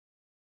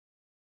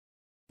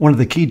One of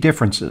the key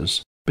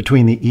differences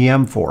between the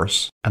EM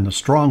force and the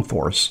strong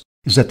force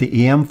is that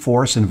the EM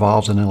force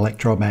involves an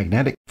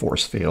electromagnetic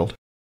force field,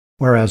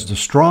 whereas the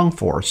strong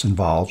force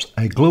involves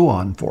a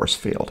gluon force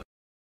field.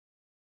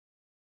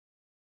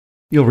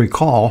 You'll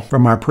recall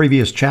from our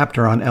previous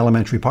chapter on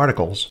elementary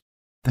particles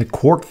that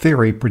quark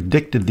theory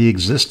predicted the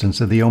existence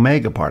of the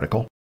omega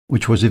particle,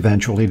 which was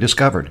eventually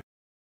discovered.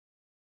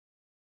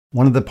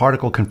 One of the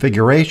particle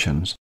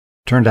configurations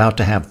turned out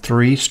to have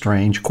 3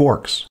 strange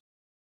quarks.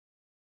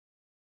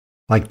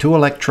 Like 2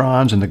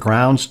 electrons in the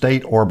ground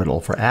state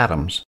orbital for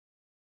atoms,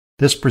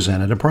 this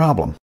presented a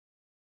problem.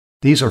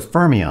 These are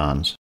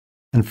fermions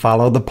and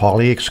follow the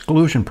Pauli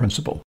exclusion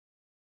principle.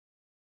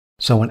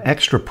 So an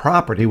extra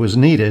property was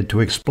needed to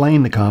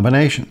explain the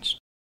combinations.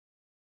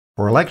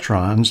 For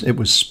electrons, it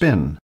was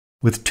spin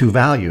with 2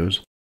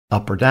 values,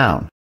 up or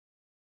down.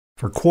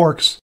 For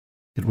quarks,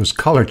 it was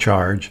color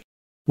charge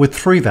with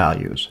 3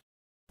 values,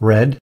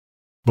 red,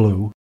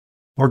 blue,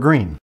 or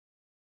green.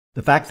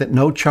 The fact that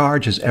no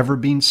charge has ever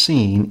been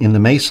seen in the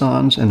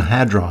mesons and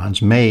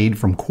hadrons made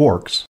from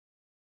quarks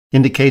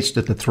indicates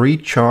that the 3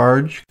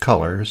 charge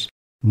colors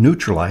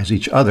neutralize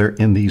each other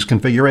in these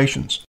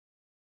configurations.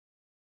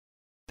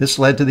 This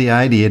led to the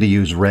idea to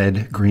use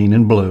red, green,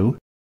 and blue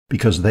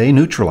because they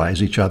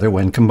neutralize each other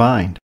when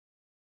combined.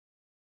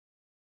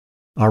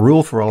 Our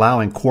rule for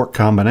allowing quark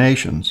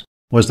combinations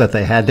was that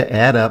they had to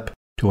add up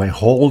to a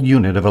whole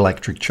unit of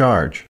electric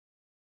charge.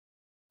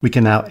 We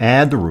can now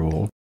add the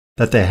rule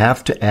that they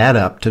have to add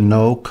up to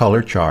no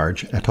color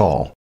charge at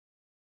all.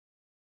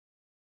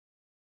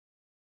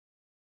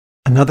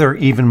 Another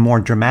even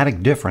more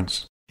dramatic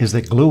difference is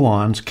that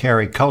gluons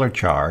carry color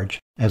charge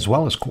as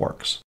well as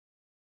quarks.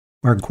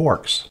 Where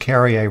quarks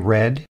carry a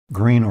red,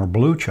 green, or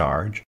blue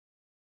charge,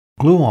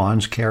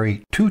 gluons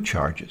carry 2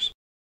 charges.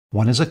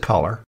 One is a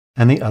color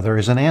and the other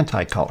is an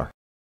anticolor.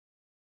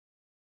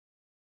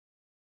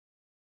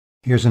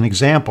 Here's an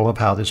example of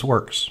how this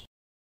works.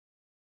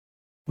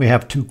 We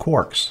have 2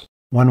 quarks,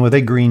 one with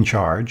a green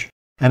charge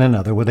and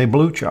another with a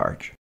blue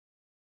charge.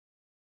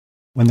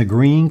 When the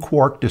green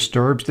quark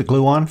disturbs the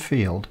gluon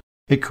field,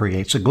 it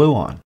creates a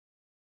gluon.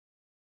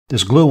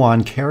 This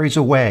gluon carries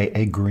away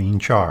a green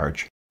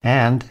charge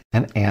and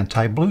an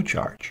anti-blue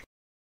charge.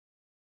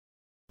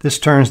 This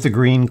turns the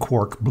green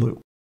quark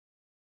blue.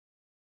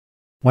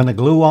 When the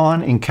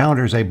gluon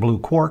encounters a blue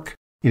quark,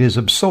 it is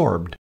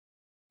absorbed,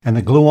 and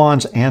the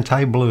gluon's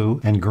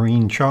anti-blue and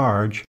green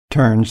charge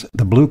turns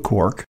the blue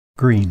quark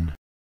green.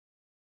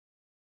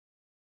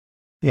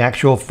 The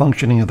actual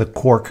functioning of the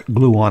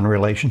quark-gluon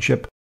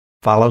relationship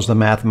follows the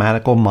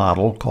mathematical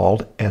model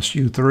called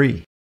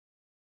SU3.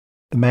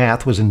 The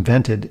math was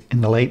invented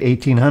in the late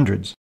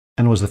 1800s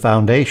and was the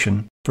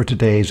foundation for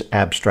today's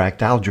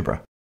abstract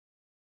algebra.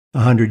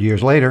 100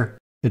 years later,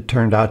 it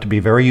turned out to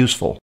be very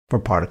useful for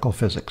particle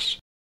physics.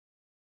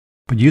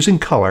 But using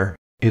color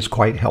is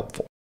quite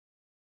helpful.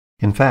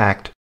 In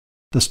fact,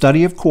 the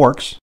study of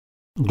quarks,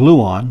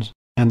 gluons,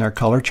 and their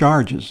color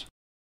charges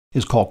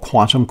is called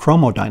Quantum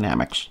Chromo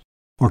Dynamics,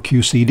 or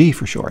QCD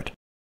for short.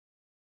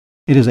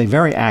 It is a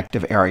very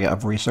active area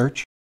of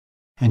research,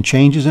 and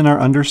changes in our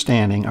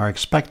understanding are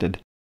expected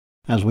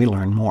as we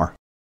learn more.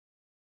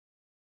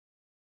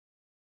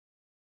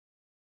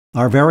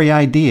 Our very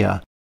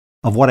idea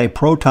of what a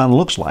proton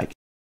looks like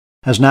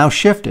has now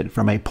shifted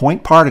from a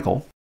point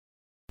particle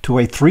to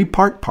a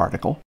 3-part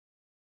particle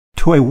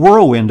to a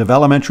whirlwind of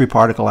elementary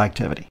particle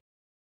activity.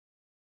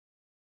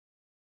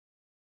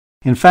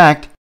 In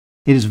fact,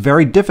 it is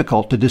very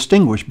difficult to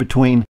distinguish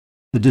between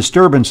the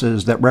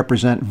disturbances that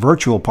represent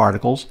virtual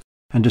particles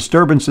and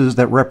disturbances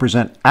that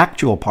represent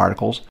actual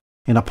particles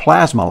in a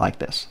plasma like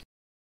this.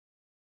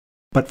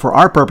 But for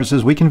our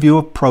purposes, we can view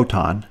a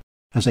proton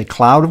as a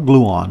cloud of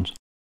gluons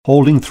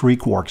holding 3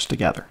 quarks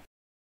together.